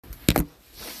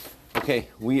Okay,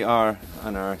 we are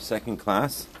on our second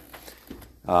class,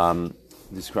 talking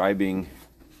about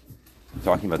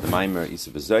the Maimer Isa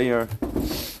B'Zoyer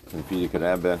from Frierdiker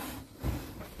Rebbe.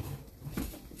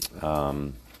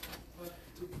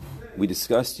 We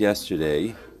discussed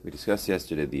yesterday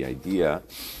the idea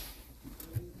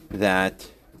that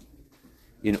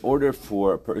in order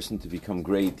for a person to become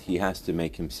great, he has to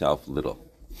make himself little.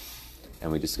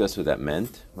 And we discussed what that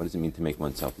meant. What does it mean to make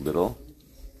oneself little?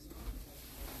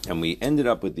 And we ended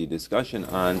up with the discussion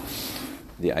on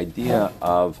the idea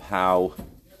of how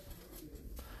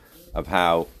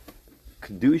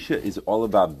Kedusha is all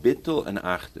about bittul and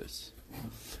achdus.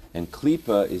 And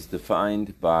klipa is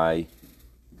defined by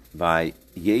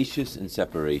yeshus and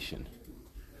separation.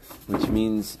 Which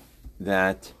means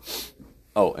that,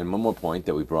 and one more point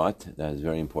that we brought that is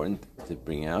very important to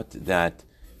bring out, that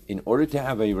in order to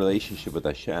have a relationship with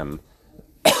Hashem,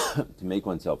 to make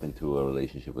oneself into a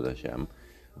relationship with Hashem,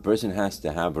 a person has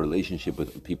to have a relationship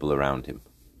with people around him,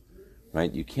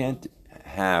 right? You can't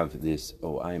have this,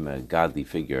 I'm a godly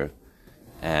figure,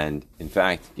 and in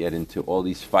fact get into all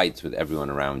these fights with everyone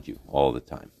around you all the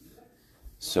time.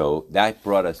 So that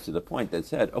brought us to the point that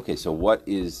said, okay, so what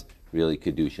is really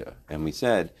Kedusha? And we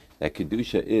said that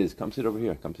Kedusha is, come sit over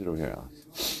here,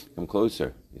 Alex. Come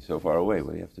closer, you're so far away,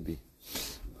 where do you have to be?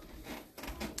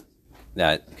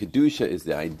 That Kedusha is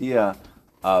the idea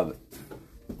of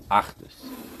achdus,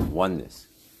 oneness,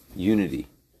 unity,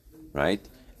 right?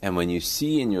 And when you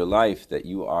see in your life that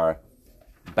you are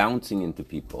bouncing off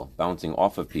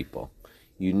of people,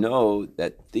 you know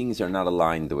that things are not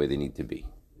aligned the way they need to be,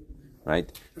 right?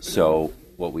 So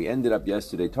what we ended up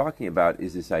yesterday talking about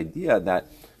is this idea that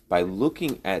by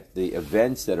looking at the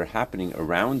events that are happening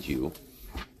around you,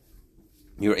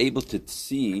 you're able to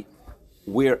see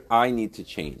where I need to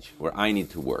change, where I need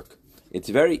to work. It's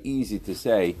very easy to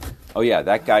say,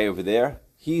 that guy over there,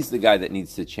 he's the guy that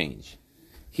needs to change.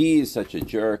 He is such a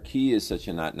jerk, he is such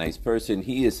a not nice person,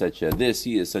 he is such a this,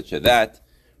 he is such a that,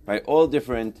 right? All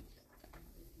different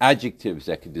adjectives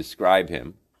that could describe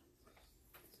him.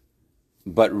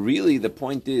 But really the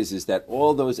point is that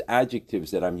all those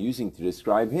adjectives that I'm using to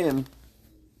describe him,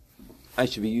 I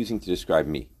should be using to describe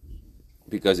me.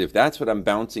 Because if that's what I'm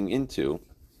bouncing into,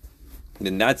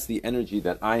 then that's the energy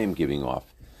that I am giving off.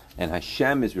 And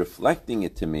Hashem is reflecting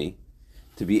it to me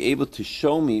to be able to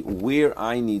show me where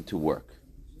I need to work.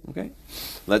 Okay?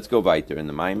 Let's go weiter in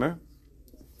the Maimer.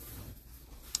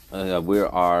 We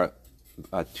are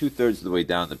 2/3 of the way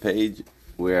down the page,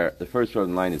 where the first word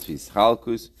in line is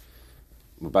Vischalkus.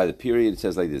 By the period, it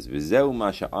says like this, V'zeu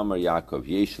masha amar Yaakov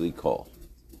yesh li kol.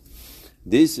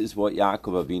 This is what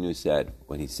Yaakov Avinu said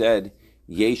when he said,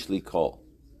 yesh li kol.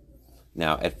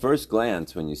 Now, at first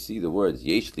glance, when you see the words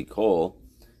yesh li kol,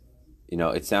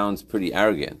 it sounds pretty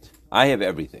arrogant. I have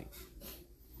everything.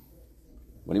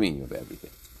 What do you mean you have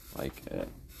everything?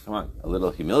 Come on, a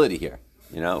little humility here.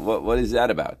 What is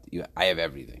that about? I have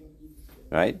everything,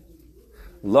 right?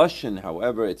 Lashon,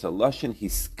 however, it's a lashon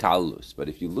hiskalus. But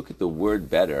if you look at the word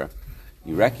better,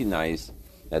 you recognize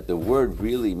that the word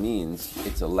really means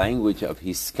it's a language of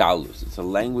hiskalus. It's a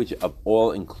language of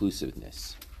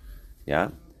all-inclusiveness.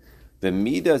 Yeah? The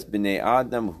midas b'nei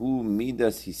adam hu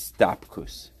midas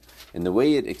histapkus. And the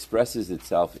way it expresses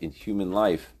itself in human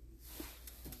life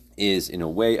is in a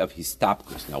way of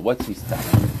histapkus. Now, what's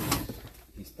histapkus?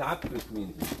 Histapkus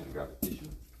means, I'm going to grab a tissue.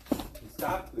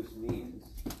 Histapkus means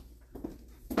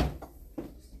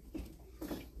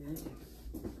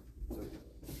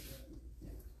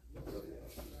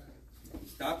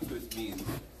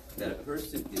that a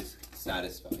person is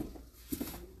satisfied. A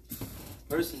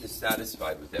person is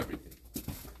satisfied with everything. A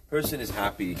person is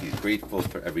happy, he's grateful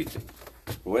for everything.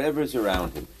 For whatever is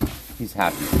around him, he's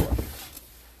happy for.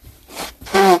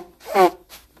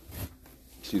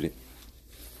 Excuse me.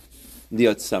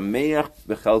 Liot sameach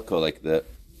bechelko, like the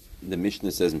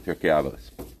Mishnah says in Pirkei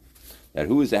Avos. That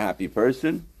who is a happy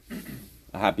person?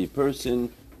 A happy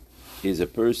person is a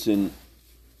person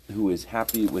who is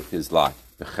happy with his life.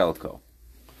 Bechelko.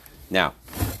 Now,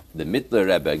 the Mittler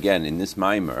Rebbe, again, in this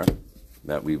Maimer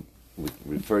that we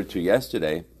referred to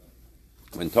yesterday,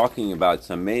 when talking about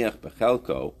Sameach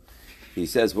Bechelko, he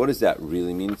says, what does that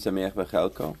really mean, Sameach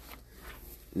Bechelko?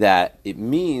 That it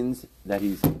means that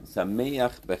he's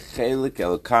Sameach Bechelik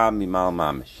Elka Mimal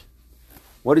Mamish.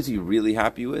 What is he really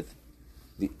happy with?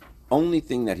 The only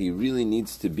thing that he really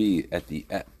needs to be at the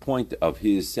point of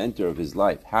his center of his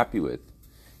life happy with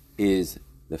is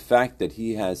the fact that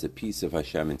he has a piece of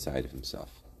Hashem inside of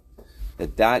himself.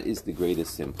 That is the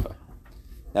greatest simcha.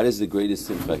 That is the greatest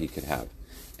simcha he could have.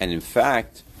 And in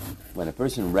fact, when a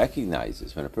person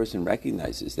recognizes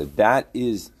that that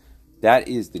is That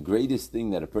is the greatest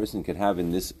thing that a person could have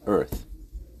in this earth.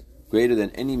 Greater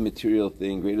than any material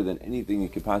thing, greater than anything you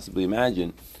could possibly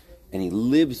imagine. And he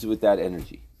lives with that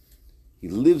energy. He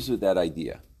lives with that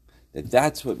idea.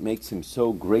 That's what makes him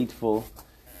so grateful.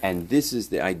 And this is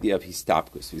the idea of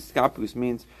histapkus. Histapkus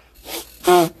means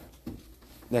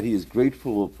that he is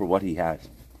grateful for what he has.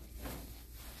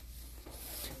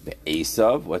 The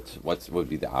Esav, what would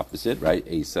be the opposite, right?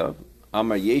 Esav,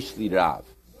 Amar Yeshli Rav.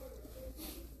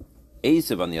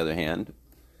 Esav, on the other hand,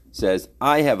 says,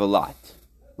 I have a lot.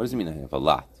 What does it mean, I have a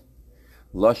lot?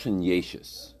 Lashon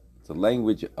Yeshus. It's a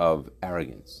language of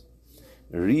arrogance.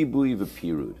 Ribui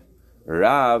v'pirud.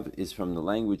 Rav is from the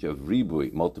language of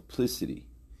ribui, multiplicity.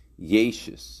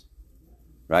 Yeshus,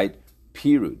 right?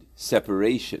 Pirud,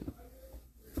 separation,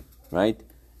 right?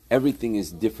 Everything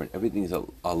is different. Everything is a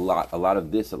lot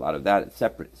of this, a lot of that.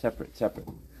 Separate.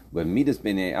 But midas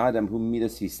bnei adam hu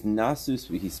midas hisnasus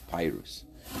v'hispirus.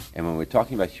 And when we're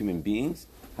talking about human beings,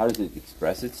 how does it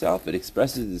express itself? It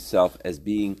expresses itself as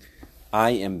being,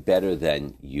 I am better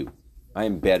than you. I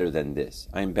am better than this.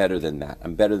 I am better than that.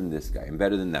 I'm better than this guy. I'm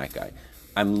better than that guy.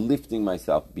 I'm lifting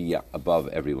myself above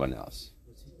everyone else.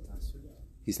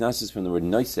 Hisnasus is from the word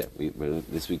noiseh,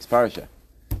 this week's parasha.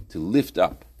 To lift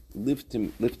up.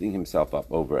 Lifting himself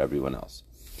up over everyone else.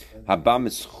 Habam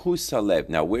is schus halev.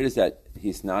 Now, where does that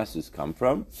hisnasus come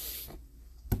from?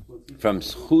 From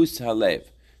schus halev.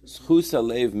 Schus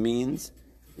halev means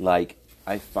like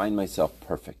I find myself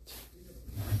perfect.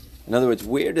 In other words,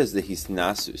 where does the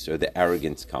hisnasus or the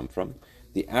arrogance come from?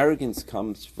 The arrogance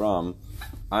comes from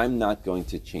I'm not going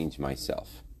to change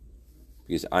myself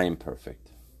because I am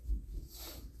perfect.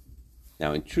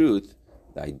 Now, in truth,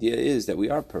 the idea is that we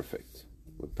are perfect.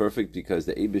 We're perfect because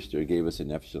the Eibishter gave us a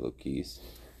nefesh elokis,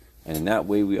 and in that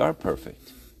way we are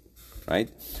perfect,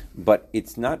 right? But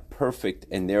it's not perfect,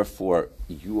 and therefore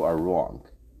you are wrong.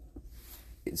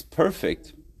 It's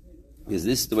perfect because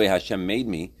this is the way Hashem made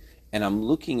me, and I'm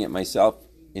looking at myself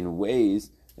in ways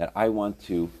that I want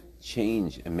to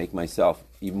change and make myself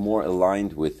even more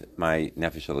aligned with my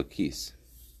nefesh elokis.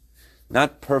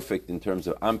 Not perfect in terms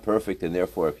of I'm perfect, and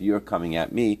therefore if you're coming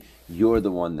at me, you're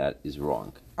the one that is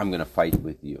wrong. I'm going to fight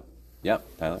with you.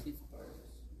 Yep, Tyler?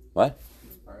 What?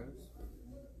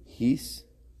 He's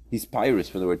Pyrus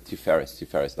from the word Tiferes.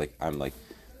 Tiferes, like I'm like,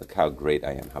 look how great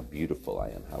I am, how beautiful I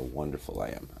am, how wonderful I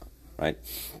am, right?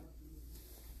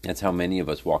 That's how many of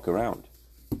us walk around.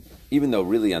 Even though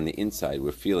really on the inside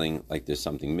we're feeling like there's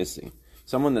something missing.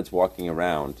 Someone that's walking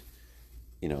around,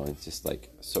 it's just like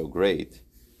so great,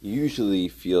 usually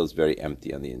feels very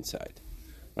empty on the inside,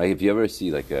 right? If you ever see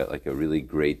like a really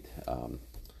great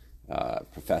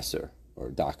professor or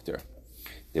doctor,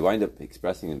 they wind up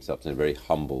expressing themselves in a very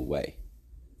humble way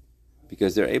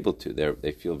because they're able to.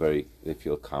 They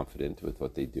feel confident with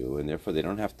what they do, and therefore they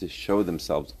don't have to show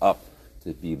themselves up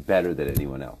to be better than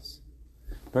anyone else.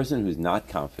 A person who's not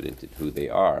confident in who they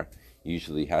are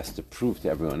usually has to prove to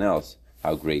everyone else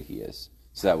how great he is,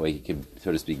 so that way he can,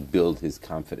 so to speak, build his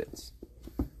confidence.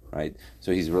 Right?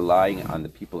 So he's relying on the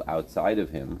people outside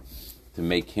of him to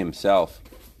make himself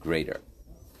greater.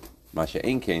 Masha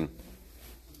Enkein,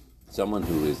 someone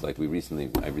who is like I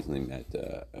recently met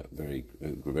a very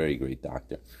great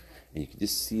doctor, and you can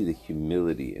just see the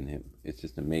humility in him. It's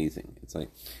just amazing. It's like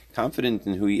confident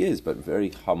in who he is, but very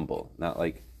humble, not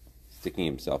like sticking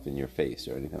himself in your face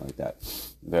or anything like that.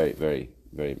 Very, very,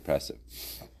 very impressive.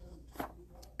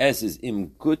 Es is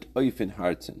im gut oifen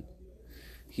hartzen.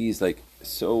 He's like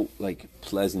so like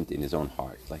pleasant in his own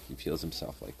heart, like he feels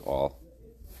himself like all,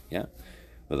 yeah.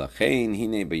 So therefore,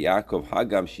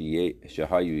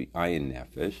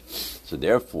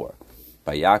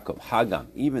 by Yaakov Hagam,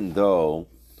 even though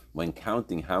when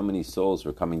counting how many souls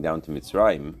were coming down to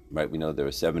Mitzrayim, right? We know there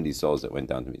were 70 souls that went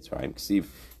down to Mitzrayim. Ksiv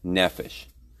Nefesh.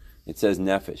 It says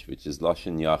Nefesh, which is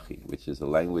Lashon Yachid, which is a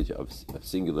language of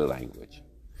singular language.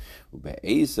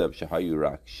 Esav shahayu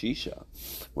rak shisha,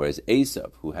 whereas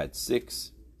Esav, who had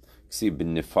 6, ksiv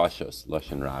bin nefashos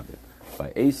lashon rabbi.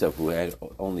 By Esav, who had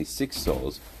only 6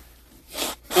 souls,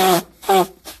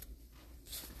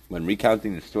 when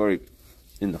recounting the story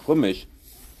in the Chumash,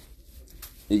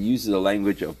 it uses a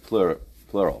language of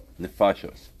plural,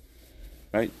 nefashos,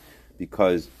 right?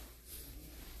 Because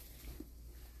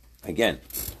again,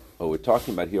 what we're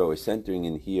talking about here, what we're centering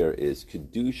in here is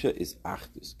Kedusha is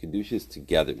Achdus. Kedusha is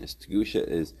togetherness. Kedusha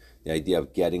is the idea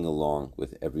of getting along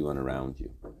with everyone around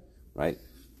you, right?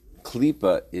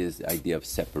 Klipa is the idea of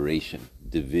separation,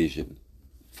 division,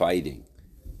 fighting,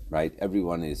 right?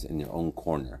 Everyone is in their own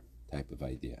corner type of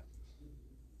idea.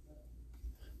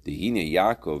 Dehine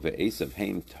Yaakov ve'esav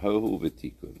heim tohu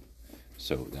v'tikun.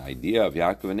 So the idea of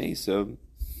Yaakov and Esav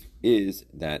is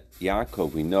that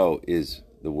Yaakov, we know, is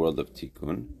the world of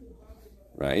Tikkun,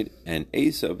 right? And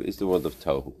Esav is the world of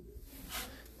Tohu.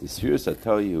 The spheres I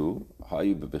tell you,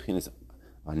 Hayu bebechinas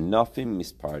anafim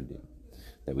mispardim.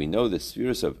 That we know the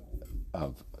spheres of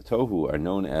Tohu are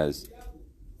known as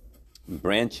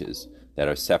branches that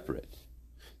are separate.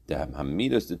 That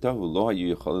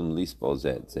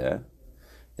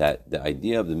the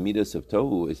idea of the midas of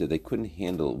Tohu is that they couldn't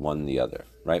handle one the other,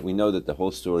 right? We know that the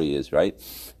whole story is, right,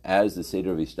 as the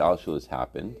Seder of Ishtalshul has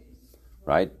happened,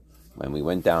 right, when we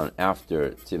went down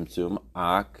after Tzimtzum,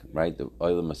 Ak, right, the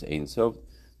Oilamas Ein Sof,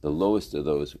 the lowest of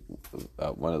those,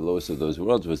 one of the lowest of those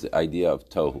worlds was the idea of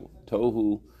Tohu.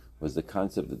 Tohu was the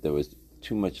concept that there was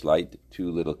too much light, too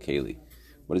little keli.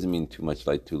 What does it mean, too much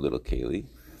light, too little keli?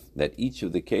 That each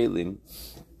of the kelim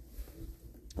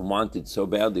wanted so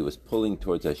badly, was pulling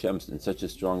towards Hashem in such a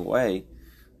strong way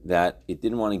that it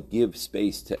didn't want to give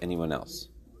space to anyone else.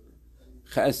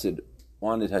 Chesed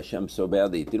wanted Hashem so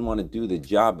badly, it didn't want to do the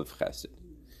job of Chesed.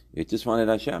 It just wanted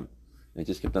Hashem. And it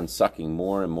just kept on sucking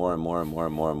more and more and more and more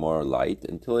and more and more light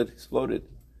until it exploded.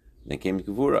 Then came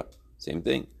Gevura, same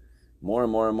thing. More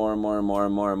and more and more and more and more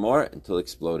and more and more until it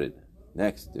exploded.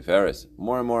 Next, Tiferes,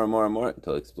 more and more and more and more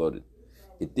until it exploded.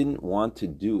 It didn't want to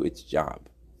do its job.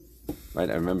 Right?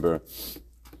 I remember,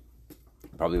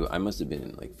 probably, I must have been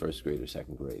in like first grade or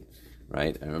second grade,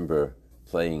 right? I remember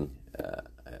playing, I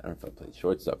don't know if I played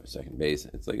shortstop or second base.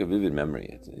 It's like a vivid memory.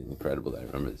 It's incredible that I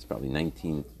remember. It's probably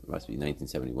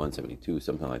 1971, 72,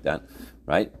 something like that,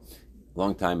 right?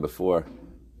 Long time before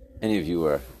any of you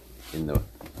were in the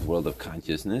world of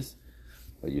consciousness,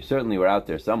 but you certainly were out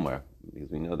there somewhere, because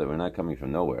we know that we're not coming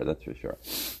from nowhere, that's for sure.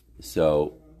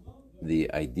 So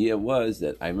the idea was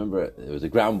that I remember there was a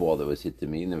ground ball that was hit to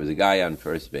me, and there was a guy on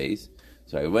first base.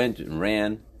 So I went and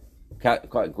ran,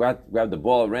 grabbed the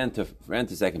ball, ran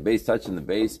to second base, touching the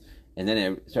base, and then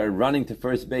I started running to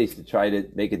first base to try to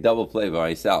make a double play by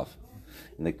myself.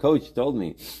 And the coach told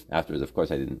me afterwards, of course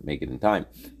I didn't make it in time,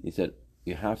 he said,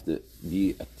 you have to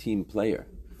be a team player,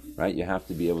 right? You have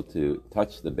to be able to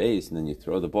touch the base, and then you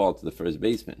throw the ball to the first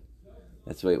baseman.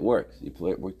 That's the way it works. You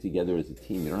work together as a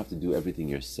team. You don't have to do everything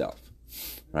yourself,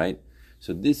 right?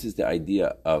 So this is the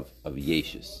idea of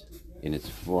Yeshus in its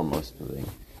foremost thing.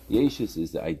 Yeshus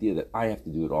is the idea that I have to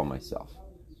do it all myself.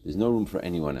 There's no room for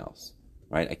anyone else,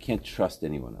 right? I can't trust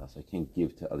anyone else. I can't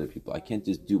give to other people. I can't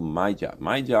just do my job.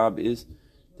 My job is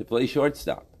to play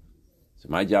shortstop. So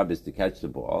my job is to catch the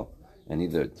ball and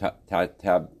either tag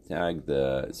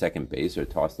the second base or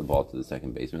toss the ball to the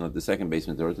second baseman, let the second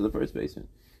baseman throw it to the first baseman.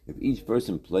 If each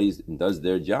person plays and does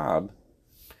their job,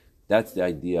 that's the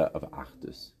idea of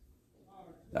Achdus.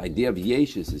 The idea of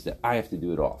Yeshus is that I have to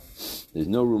do it all. There's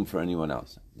no room for anyone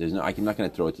else. I'm not going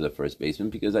to throw it to the first baseman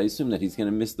because I assume that he's going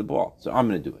to miss the ball. So I'm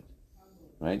going to do it.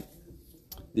 Right?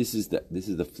 This is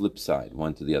the flip side,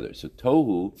 one to the other. So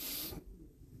Tohu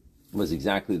was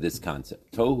exactly this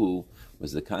concept. Tohu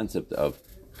was the concept of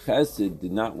Chesed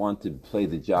did not want to play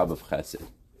the job of Chesed.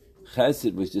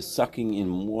 Chesed was just sucking in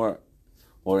more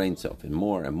or Ein Sof, and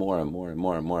more and more and more and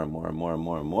more and more and more and more and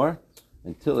more and more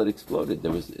until it exploded.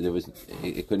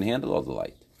 It couldn't handle all the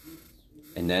light.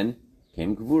 And then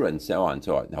came Gevura and so on and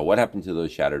so on. Now what happened to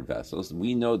those shattered vessels?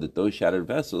 We know that those shattered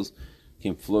vessels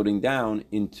came floating down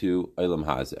into Olam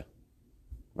Hazeh,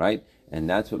 right? And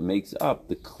that's what makes up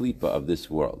the klipa of this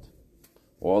world.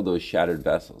 All those shattered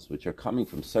vessels, which are coming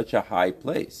from such a high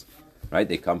place, right?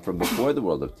 They come from before the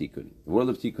world of Tikkun. The world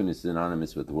of Tikkun is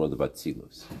synonymous with the world of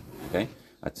Atzilus, okay?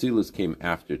 Atzilus came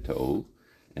after Tohu,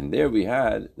 and there we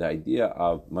had the idea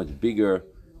of much bigger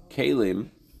kelim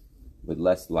with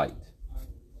less light.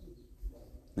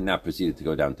 And that proceeded to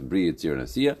go down to Bria, Tzir, and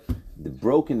Asiya. The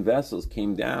broken vessels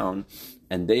came down,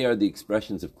 and they are the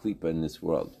expressions of Klipa in this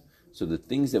world. So the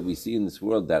things that we see in this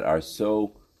world that are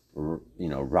so,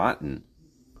 rotten,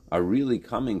 are really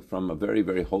coming from a very,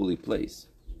 very holy place.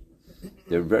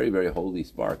 They're very, very holy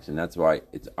sparks, and that's why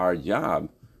it's our job,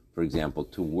 for example,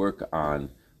 to work on,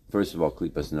 first of all,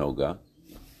 Klipas Noga,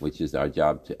 which is our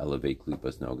job to elevate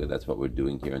Klipas Noga. That's what we're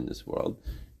doing here in this world.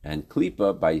 And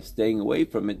Klipa, by staying away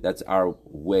from it, that's our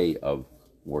way of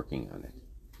working on it.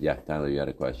 Yeah, Tyler, you had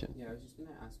a question. Yeah, I was just going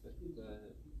to ask what the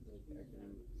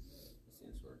acronym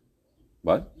stands for.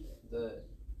 What? The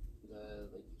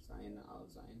Zion, Al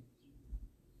Zion.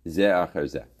 Zeh acher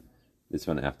zeh. This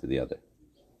one after the other.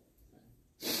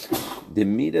 The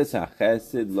midas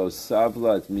ha-chesed lo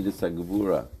savla as midas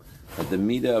ha-gevura. But the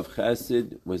midah of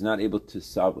chesed was not able to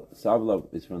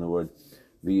savla is from the word.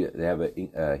 They have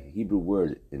a Hebrew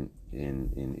word in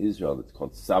Israel that's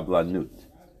called sablanut.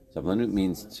 Sablanut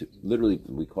means literally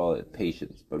we call it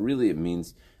patience, but really it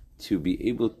means to be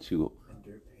able to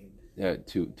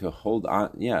to hold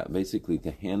on, basically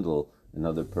to handle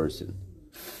another person,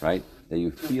 right? That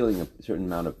you're feeling a certain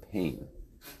amount of pain,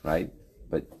 right?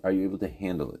 But are you able to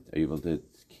handle it? Are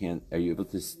you able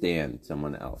to stand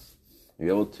someone else? Are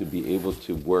you able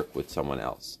to work with someone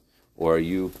else? Or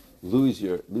you lose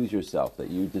yourself, that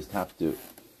you just have to,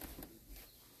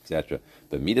 etc.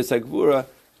 But midas hagvura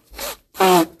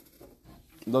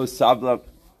lo sabla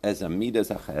as a midas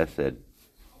hachesed.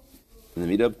 And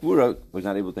the midah of gvura was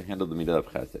not able to handle the midah of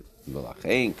chesed.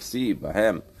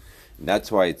 And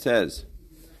that's why it says,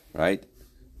 right,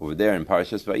 over there in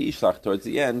Parashas Vayishlach, towards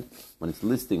the end, when it's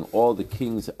listing all the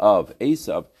kings of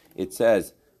Esav, it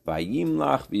says,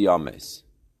 Vayimlach v'yames,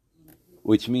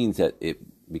 which means that it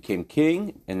became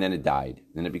king and then it died.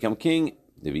 Then it became king,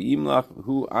 the Vayimlach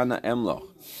hu ana emloch.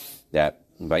 That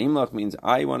Vayimlach means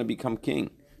I want to become king.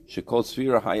 Shekol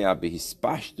svira haya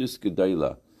behispashtus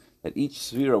gedola. That each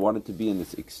svira wanted to be in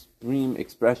this extreme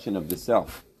expression of the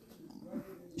self.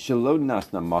 Shalod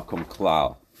nasna makom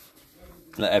klal.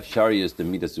 Efshari is the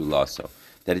midas ulaso.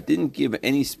 That it didn't give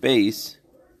any space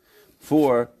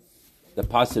for the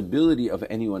possibility of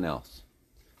anyone else.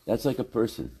 That's like a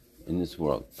person in this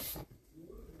world.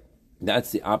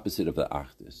 That's the opposite of the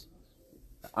achdus.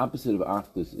 The opposite of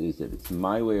achdus is that it's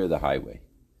my way or the highway.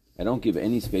 I don't give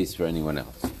any space for anyone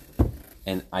else.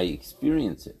 And I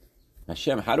experience it.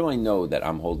 Hashem, how do I know that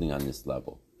I'm holding on this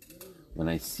level? When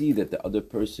I see that the other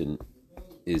person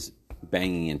is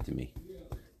banging into me.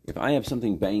 If I have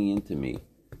something banging into me,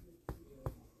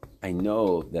 I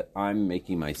know that I'm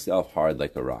making myself hard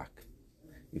like a rock.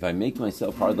 If I make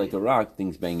myself hard like a rock,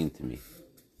 things bang into me.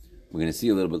 We're going to see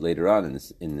a little bit later on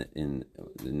in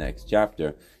the next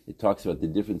chapter. It talks about the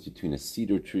difference between a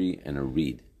cedar tree and a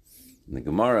reed. In the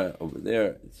Gemara over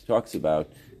there, it talks about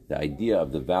the idea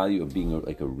of the value of being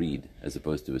like a reed as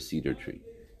opposed to a cedar tree.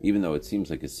 Even though it seems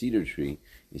like a cedar tree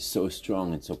is so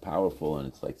strong and so powerful and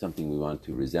it's like something we want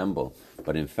to resemble.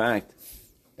 But in fact,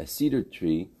 a cedar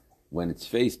tree, when it's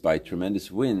faced by tremendous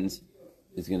winds,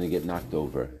 is going to get knocked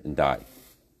over and die.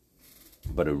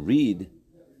 But a reed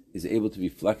is able to be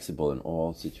flexible in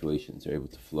all situations. They're able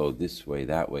to flow this way,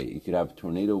 that way. You could have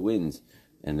tornado winds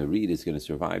and the reed is going to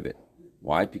survive it.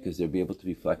 Why? Because they'll be able to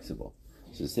be flexible.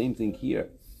 So the same thing here.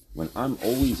 When I'm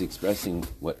always expressing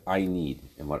what I need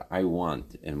and what I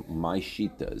want and my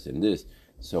shitas and this,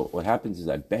 so what happens is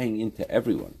I bang into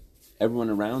everyone. Everyone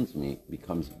around me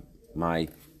becomes my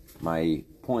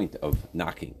point of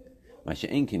knocking.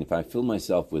 Masha'enkin, if I fill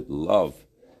myself with love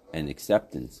and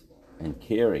acceptance and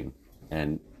caring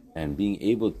and being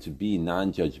able to be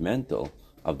non-judgmental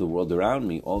of the world around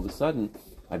me, all of a sudden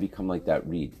I become like that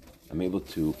reed. I'm able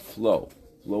to flow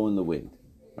in the wind,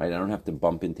 right? I don't have to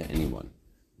bump into anyone.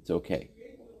 It's okay,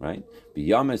 right?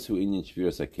 When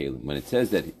it says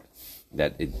that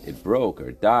it broke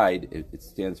or died, it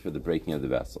stands for the breaking of the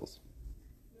vessels.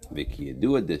 Right?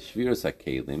 That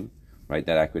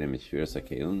acronym is Shviras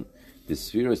HaKelim. The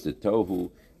Shviras, the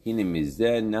Tohu,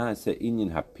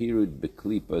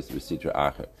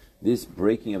 this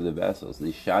breaking of the vessels,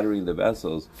 this shattering of the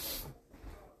vessels,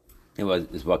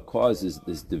 is what causes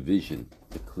this division,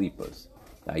 the klipos.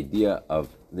 The idea of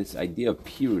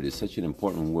pirud is such an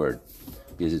important word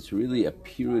because it's really a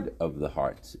pirud of the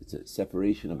hearts. It's a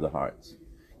separation of the hearts.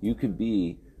 You could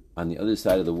be on the other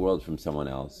side of the world from someone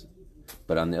else,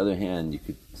 but on the other hand, you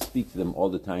could speak to them all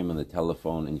the time on the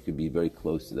telephone and you could be very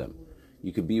close to them.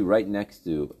 You could be right next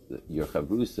to your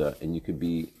chavrusa and you could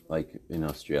be like in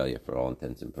Australia for all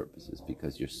intents and purposes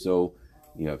because you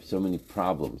have so many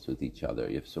problems with each other.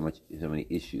 You have so many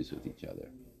issues with each other.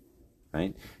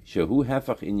 Right? Shehu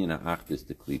hefach inyan ha'achdus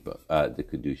the klipa, the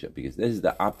kedusha, because this is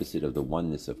the opposite of the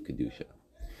oneness of kedusha.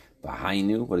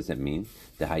 B'hainu, what does that mean?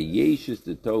 The hayeshus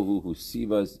the tohu hu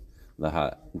sivas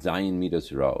laha zayin midos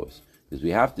raos. Because we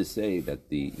have to say that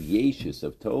the yeshus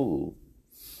of tohu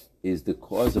is the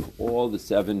cause of all the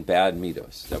 7 bad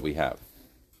midos that we have.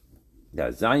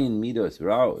 The zayin midos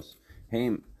raos,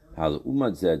 heim hal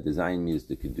umadzed the zayin midos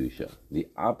the kedusha. The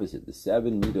opposite, the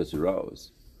 7 midos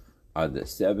raos, are the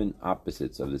 7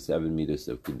 opposites of the 7 midos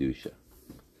of kedusha.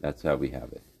 That's how we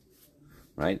have it,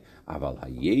 right? Aval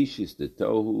hayeshis the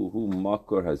tohu hu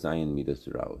makor hazayin midos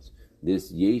raos.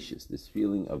 This yeshis, this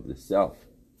feeling of the self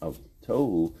of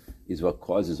tohu, is what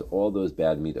causes all those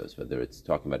bad midos. Whether it's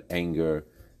talking about anger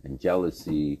and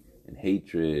jealousy and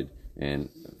hatred and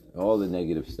all the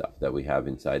negative stuff that we have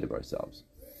inside of ourselves,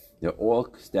 they're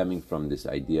all stemming from this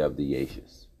idea of the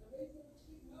yeshis.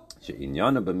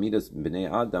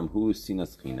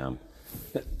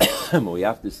 What we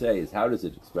have to say is, how does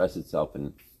it express itself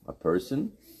in a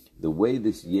person? The way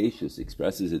this yeshus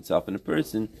expresses itself in a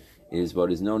person is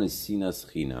what is known as sinas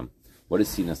chinam. What is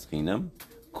sinas chinam?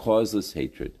 Causeless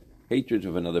hatred. Hatred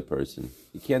of another person.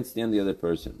 You can't stand the other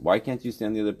person. Why can't you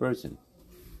stand the other person?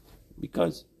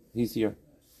 Because he's here.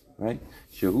 Right?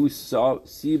 Shehu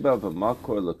siba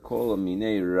v'makor l'kol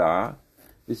minei ra.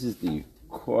 This is the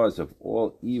cause of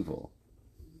all evil.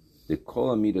 The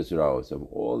kol midos raos, of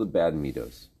all the bad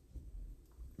midos.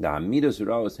 The midos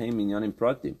raos heim minyanim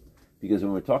pratim. Because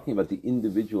when we're talking about the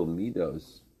individual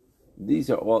midos, these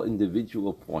are all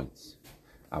individual points.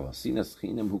 But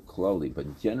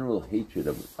general hatred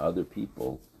of other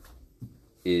people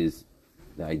is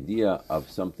the idea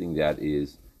of something that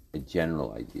is a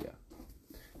general idea.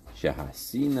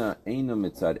 Shehasina eino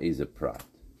mitzad eze prat.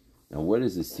 Now, where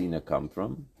does the sina come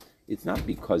from? It's not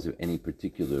because of any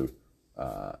particular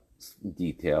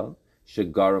detail.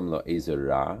 Shegaram lo eze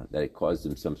ra, that it caused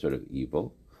him some sort of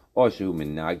evil. Or shehu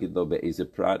menagid lo be'eze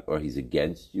prat, or he's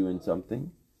against you in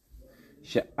something.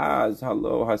 She'az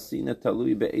halo hasina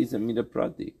talui be'eze mida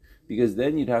prati. Because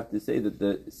then you'd have to say that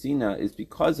the sina is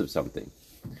because of something.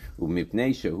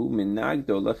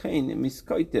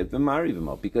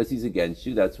 Because he's against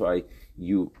you, that's why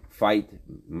you fight.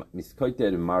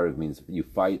 Miskoiter mariv means you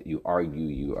fight, you argue,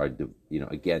 you are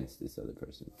against this other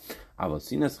person.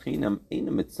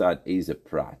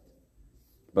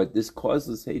 But this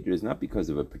causeless hatred is not because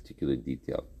of a particular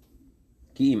detail.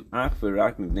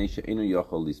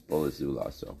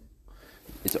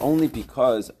 It's only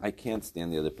because I can't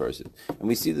stand the other person, and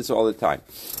we see this all the time.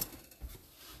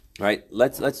 Right?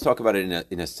 Let's talk about it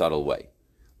in a subtle way.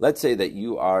 Let's say that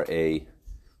you are a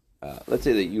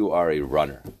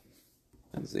runner.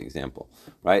 That's the example,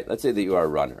 right? Let's say that you are a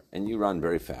runner and you run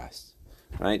very fast,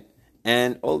 right?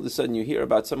 And all of a sudden you hear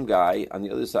about some guy on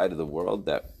the other side of the world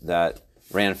that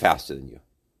ran faster than you,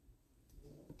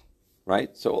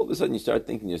 right? So all of a sudden you start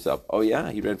thinking to yourself, oh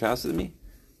yeah, he ran faster than me?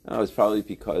 No, it's probably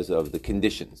because of the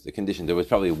conditions. There was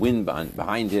probably a wind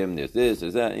behind him. There's this,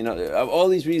 there's that. All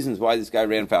these reasons why this guy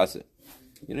ran faster.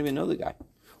 You don't even know the guy.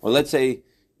 Or let's say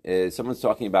someone's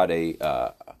talking about a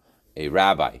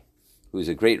rabbi who's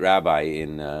a great rabbi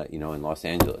in Los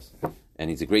Angeles,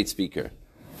 and he's a great speaker.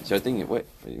 You start thinking, what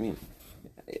do you mean?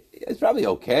 It's probably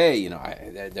okay.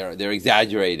 They're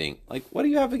exaggerating. Like, what do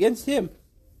you have against him?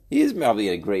 He is probably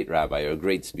a great rabbi or a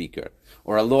great speaker.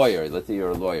 Or a lawyer. Let's say you're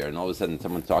a lawyer, and all of a sudden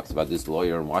someone talks about this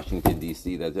lawyer in Washington,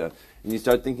 D.C. And you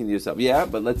start thinking to yourself, yeah,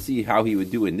 but let's see how he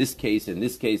would do in this case, in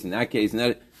this case, in that case, and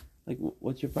that. Like,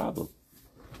 what's your problem?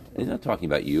 He's not talking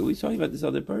about you. He's talking about this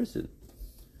other person.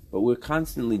 But we're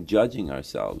constantly judging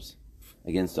ourselves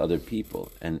against other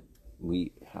people, and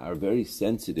we are very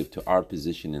sensitive to our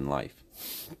position in life.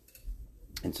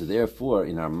 And so therefore,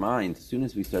 in our mind, as soon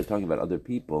as we start talking about other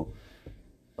people,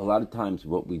 a lot of times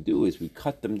what we do is we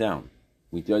cut them down.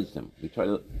 We judge them. We try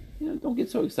to, don't get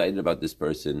so excited about this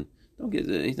person.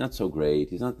 He's not so great.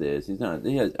 He's not this.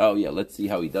 Let's see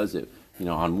how he does it.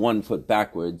 On 1 foot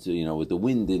backwards, with the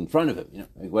wind in front of him.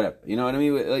 Whatever. You know what I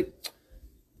mean? Like,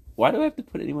 why do I have to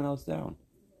put anyone else down?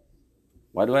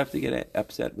 Why do I have to get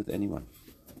upset with anyone?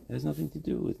 It has nothing to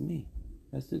do with me.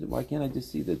 Why can't I just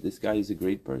see that this guy is a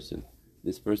great person?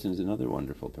 This person is another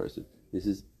wonderful person.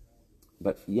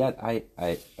 But yet a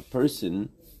person,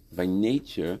 by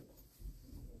nature,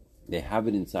 they have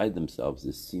it inside themselves,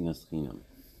 this sinas chinam,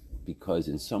 because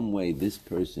in some way this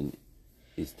person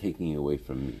is taking away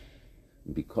from me.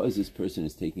 And because this person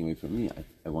is taking away from me,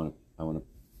 I want to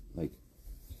like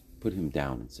put him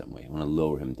down in some way. I want to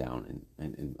lower him down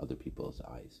in other people's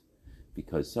eyes,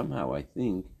 because somehow I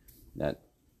think that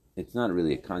it's not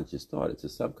really a conscious thought; it's a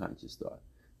subconscious thought.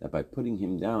 That by putting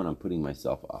him down, I'm putting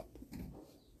myself up.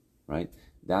 Right?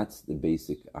 That's the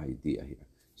basic idea here.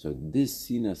 So this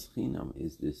sinas chinam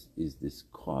is this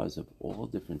cause of all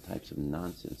different types of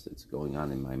nonsense that's going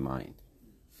on in my mind,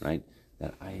 right?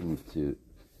 That I need to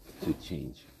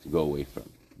change, to go away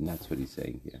from. And that's what he's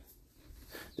saying here.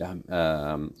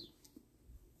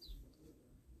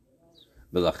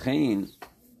 V'lachein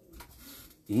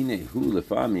hine hu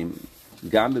lefamim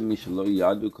gam b'mi shelo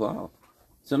yadu klal.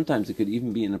 Sometimes it could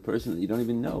even be in a person that you don't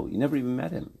even know. You never even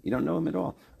met him. You don't know him at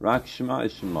all. Rak shema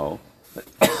is shemo.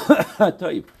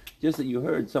 Just that you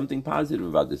heard something positive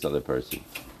about this other person.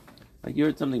 Like you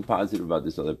heard something positive about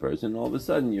this other person, and all of a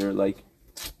sudden you're like,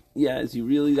 yeah, is he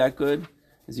really that good?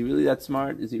 Is he really that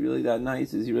smart? Is he really that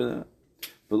nice? Is he really that...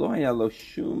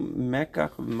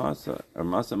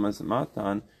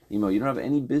 You don't have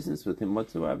any business with him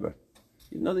whatsoever.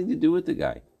 You have nothing to do with the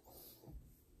guy.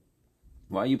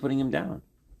 Why are you putting him down?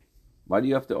 Why do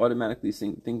you have to automatically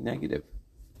think negative?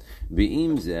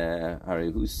 Despite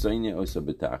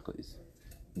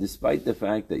the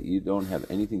fact that you don't have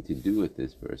anything to do with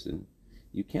this person,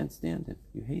 you can't stand him.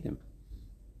 You hate him.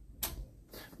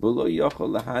 V'lo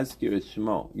yochol lahazkir es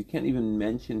shmo. You can't even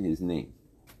mention his name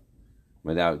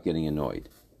without getting annoyed.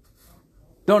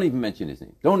 Don't even mention his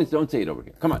name. Don't say it over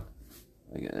here. Come on.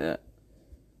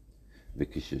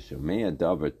 Because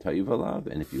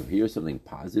and if you hear something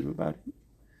positive about him,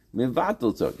 you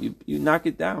knock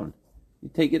it down. You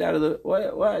take it out of the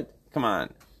what? Come on.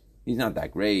 He's not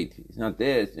that great. He's not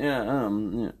this.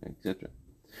 Etc.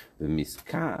 The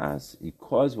miskaas, you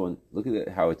cause one. Look at it,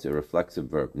 how it's a reflexive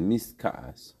verb.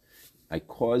 Miskaas, I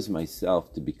cause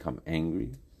myself to become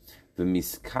angry. The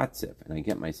miskatzev, and I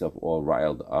get myself all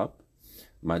riled up.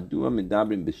 Madua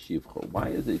medabrim b'shivcho. Why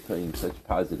are they saying such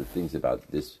positive things about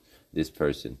this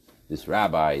person, this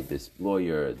rabbi, this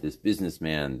lawyer, this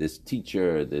businessman, this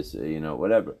teacher, this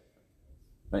whatever,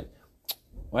 right?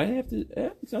 Why do they have to?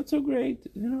 It's not so great.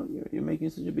 You're making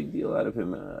such a big deal out of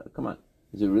him. Come on,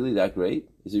 is it really that great?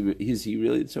 Is he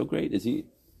really so great? Is he?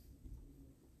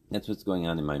 That's what's going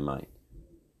on in my mind,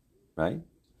 right?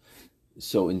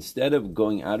 So instead of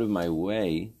going out of my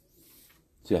way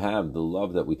to have the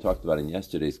love that we talked about in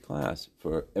yesterday's class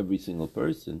for every single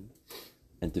person,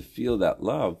 and to feel that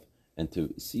love and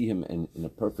to see him in a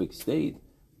perfect state,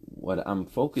 what I'm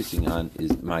focusing on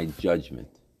is my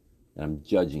judgment. And I'm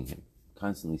judging him,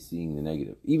 constantly seeing the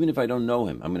negative. Even if I don't know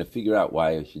him, I'm going to figure out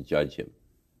why I should judge him.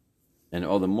 And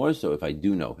all the more so if I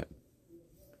do know him.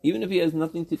 Even if he has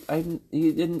nothing to,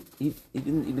 he didn't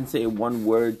even say one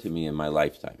word to me in my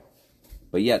lifetime.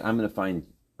 But yet I'm going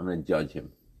to judge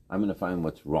him. I'm going to find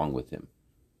what's wrong with him.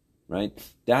 Right?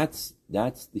 That's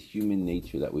the human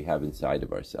nature that we have inside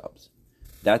of ourselves.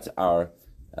 That's our,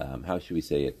 how should we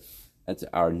say it? That's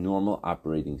our normal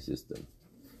operating system.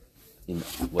 In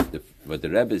what the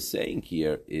Rebbe is saying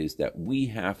here is that we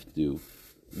have to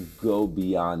go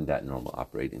beyond that normal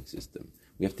operating system.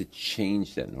 We have to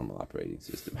change that normal operating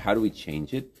system. How do we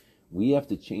change it? We have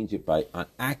to change it by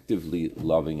actively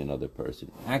loving another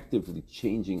person, actively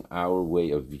changing our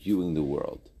way of viewing the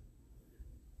world.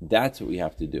 That's what we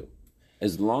have to do.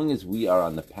 As long as we are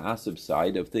on the passive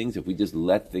side of things, if we just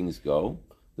let things go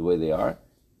the way they are,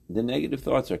 the negative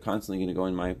thoughts are constantly going to go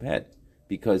in my head,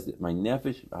 because my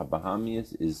nefesh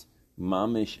habahamias is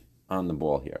mamish on the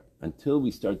ball here. Until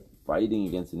we start fighting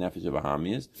against the nefesh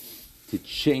habahamias to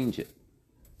change it.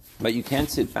 But you can't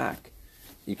sit back.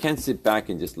 You can't sit back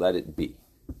and just let it be.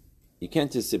 You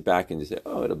can't just sit back and just say,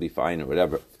 oh, it'll be fine or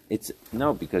whatever.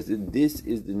 Because this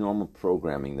is the normal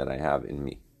programming that I have in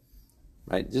me.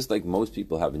 Right? Just like most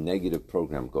people have a negative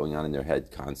program going on in their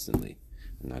head constantly.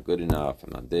 I'm not good enough.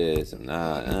 I'm not this. I'm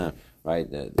not, right?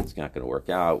 It's not going to work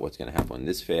out. What's going to happen when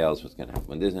this fails? What's going to happen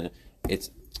when this?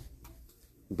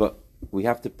 But we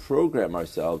have to program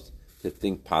ourselves to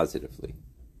think positively.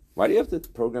 Why do you have to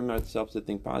program ourselves to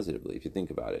think positively, if you think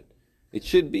about it? It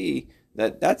should be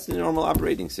that's the normal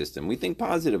operating system. We think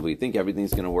positively. We think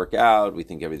everything's going to work out. We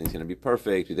think everything's going to be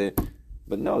perfect.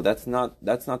 But no, that's not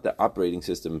the operating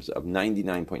systems of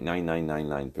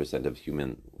 99.9999% of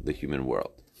the human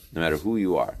world, no matter who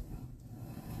you are.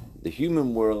 The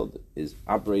human world is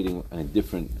operating in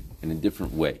a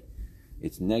different way.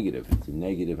 It's negative. It's a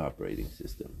negative operating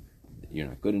system. You're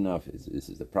not good enough. This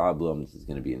is the problem. This is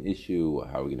going to be an issue.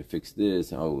 How are we going to fix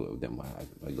this? Oh, then if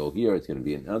I go here, it's going to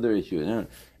be another issue.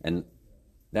 And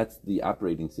that's the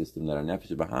operating system that our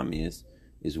nefesh bahami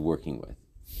is working with.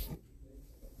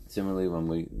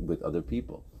 Similarly, with other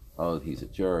people. Oh, he's a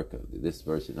jerk. This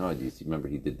person. Oh, do you remember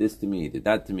he did this to me? He did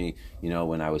that to me.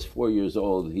 When I was 4 years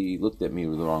old, he looked at me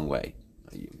the wrong way.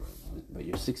 But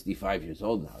you're 65 years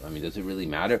old now. I mean, does it really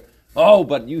matter? Oh,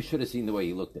 but you should have seen the way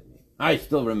he looked at me. I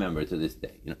still remember to this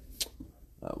day.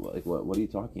 What are you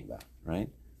talking about, right?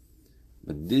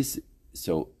 But the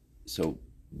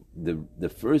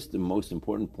first and most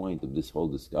important point of this whole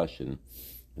discussion,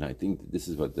 and I think that this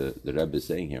is what the Rebbe is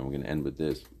saying here, and we're going to end with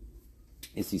this,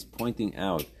 is he's pointing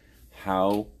out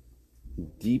how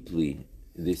deeply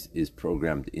this is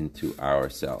programmed into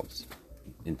ourselves,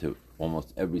 into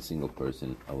almost every single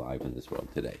person alive in this world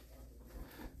today.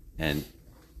 And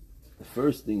the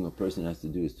first thing a person has to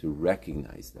do is to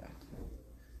recognize that.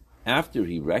 After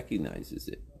he recognizes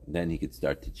it, then he could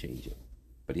start to change it.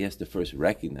 But he has to first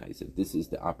recognize that this is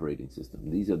the operating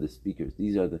system. These are the speakers.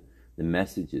 These are the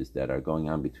messages that are going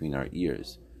on between our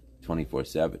ears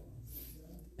 24/7.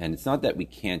 And it's not that we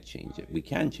can't change it. We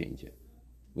can change it.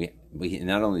 We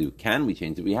not only can we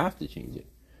change it, we have to change it.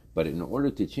 But in order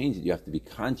to change it, you have to be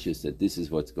conscious that this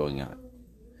is what's going on.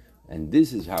 And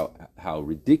this is how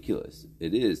ridiculous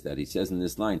it is that he says in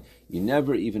this line, you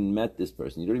never even met this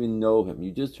person. You don't even know him.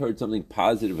 You just heard something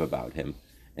positive about him.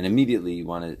 And immediately you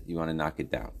want to knock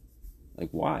it down. Like,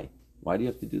 why? Why do you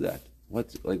have to do that?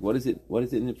 What is it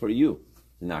in it for you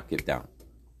to knock it down?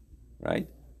 Right?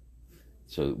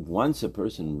 So once a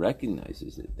person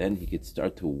recognizes it, then he could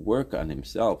start to work on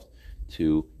himself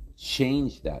to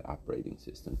change that operating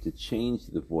system, to change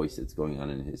the voice that's going on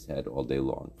in his head all day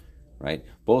long, right?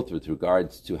 Both with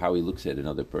regards to how he looks at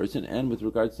another person and with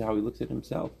regards to how he looks at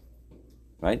himself,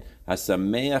 right?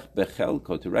 Hasameach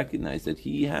bechelko, to recognize that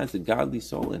he has a godly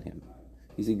soul in him.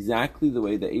 He's exactly the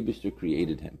way the Eibishter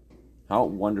created him. How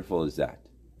wonderful is that?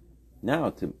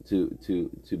 Now to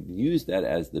use that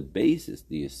as the basis,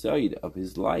 the aside of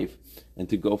his life, and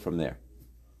to go from there.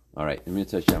 All right, Emir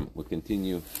Hashem, we'll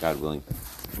continue, God willing.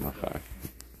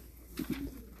 Thank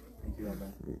you, Rabbi.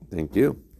 Thank you.